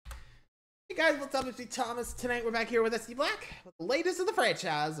Hey guys, what's up? It's me, Thomas. Tonight we're back here with SD Black with the latest of the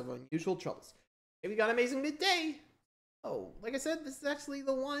franchise of Unusual Troubles. Hey, we got Amazing Midday. Oh, like I said, this is actually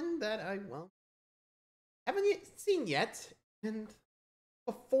the one that I, haven't seen yet, and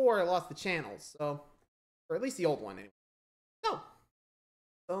before I lost the channel, so, or at least the old one anyway.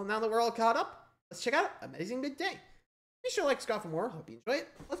 So now that we're all caught up, let's check out Amazing Midday. Be sure to like, subscribe for more. Hope you enjoy it.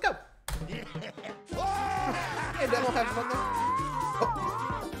 Let's go. Hey, demo, have fun there.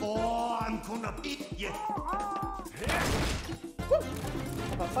 Oh, I'm gonna beat you.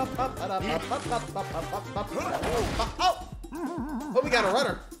 Oh, we got a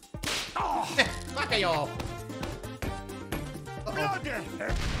runner. Fuck y'all.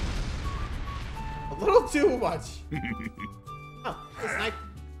 A little too much. Oh, a snipe.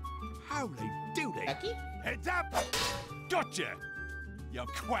 Howdy doody. Becky? Heads up. Gotcha. You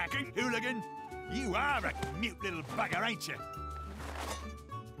quacking hooligan. You are a mute little bugger, ain't you?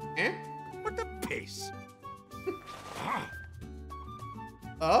 Eh? What the piss?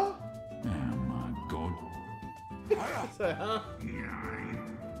 Oh? Oh my god. So, huh?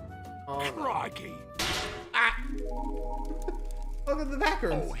 Oh. Crikey. Ah. Look at the back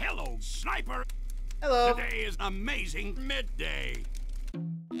rooms. Oh, hello, sniper. Hello. Today is Amazing Midday.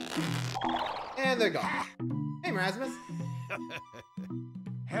 And they're gone. Hey, Rasmus.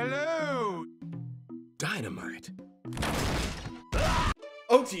 Hello. Dynamite.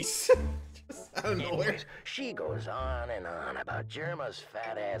 Oh, jeez. Just out of nowhere. Anyways, she goes on and on about Germa's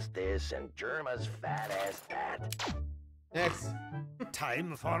fat ass this and Germa's fat ass that. Next.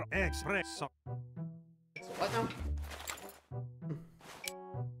 Time for espresso. So what now?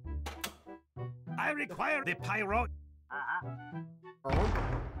 I require the pyro. Ah,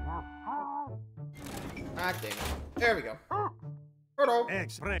 damn it. There we go. Photo.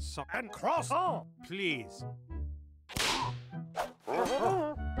 Espresso and croissant, please.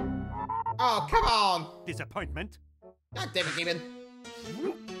 Oh, come on. Disappointment. God damn it, Demon.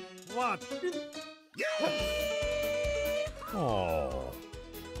 What? Oh.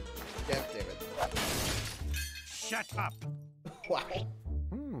 God damn it. Shut up. Wow.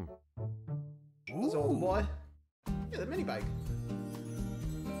 This old boy. Yeah, the mini bike.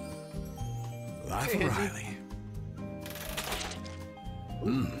 Life Hey, of Henry.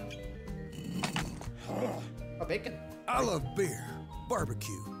 Riley. Oh, bacon. I love beer,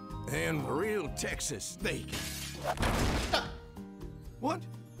 barbecue, and real Texas steak. Ah, What?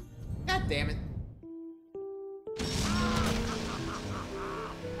 God damn it.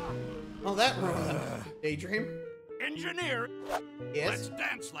 Oh, that ruined Daydream. Engineer, Yes. let's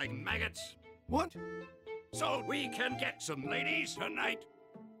dance like maggots. What? So we can get some ladies tonight.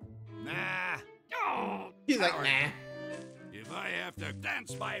 Nah. Oh, He's like, coward. nah. If I have to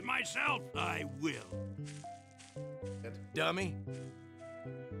dance by myself, I will. Dummy.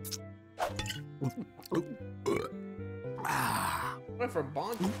 Went from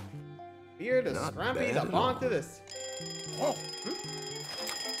Bond beer to Not Scrampy bad to at Bond all. to this. Oh,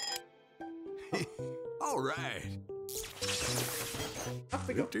 All right. Off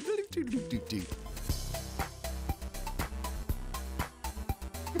we go.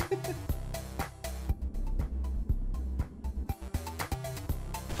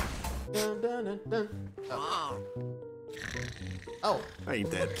 Dun, dun, dun, dun. Oh. Oh, Ain't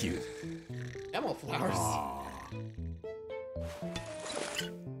that cute? demo flowers.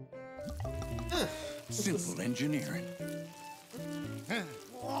 Simple engineering.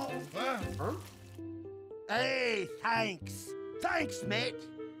 Huh? Hey, thanks. Thanks, mate.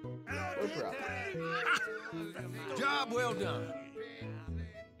 Oprah. Job well done.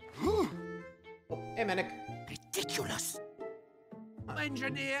 Oh, hey, medic. Ridiculous.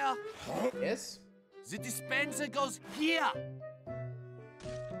 Engineer, Yes? the dispenser goes here.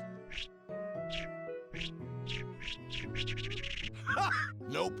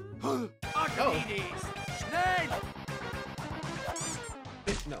 Nope. Archimedes, schnell!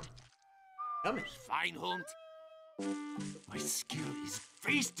 No. Coming. Fine hunt. My skill is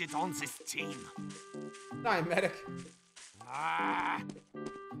wasted on this team. Hi, medic. Ah.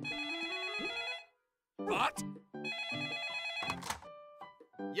 What?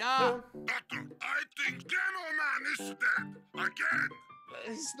 Yeah, I think Demo Man is dead again.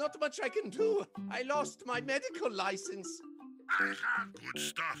 There's not much I can do. I lost my medical license. I have good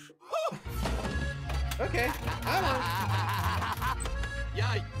stuff. Okay. Come on.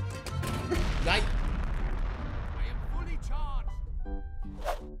 yay. Night. I am fully charged.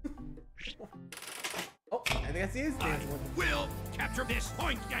 Oh, I think I see his dance one. Will capture this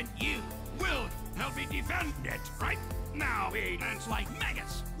point, and you will Help me defend it. Right now, we dance like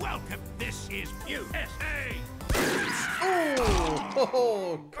maggots. Welcome. This is USA.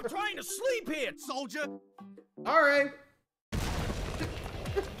 Oh, I'm trying to sleep here, soldier. all right.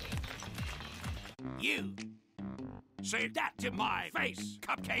 You say that to my face,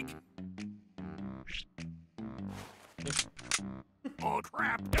 cupcake. Oh,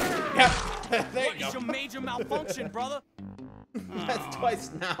 crap. Yep. There What you is go. your major malfunction, brother? That's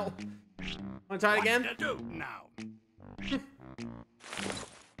twice now. Want to try it again? What to do now?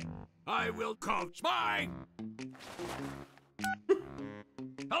 I will call Spy.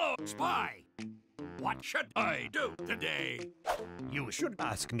 Hello, Spy. What should I do today? You should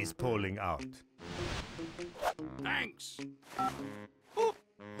ask Miss Polling out. Thanks. Oh.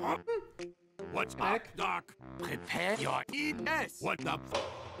 Huh? What's up, Medic? Doc? Prepare your ES. What the f?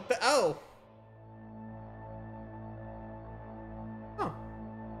 Oh. Oh.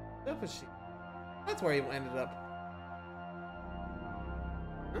 That was she. That's where he ended up.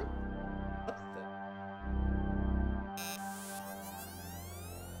 Huh? What the?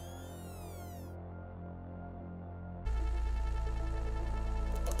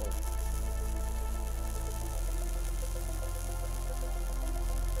 Uh-oh.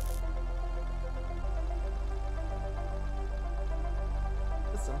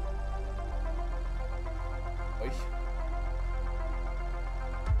 Listen. Oy.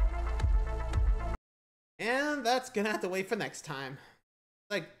 And that's gonna have to wait for next time.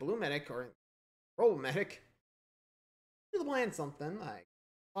 Like Blue Medic or Roll Medic. We'll plan something. Like,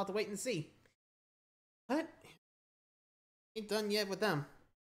 we'll have to wait and see. But ain't done yet with them.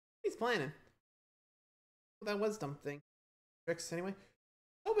 He's planning. That wisdom thing. Tricks anyway.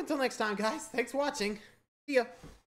 Hope until next time, guys. Thanks for watching. See ya.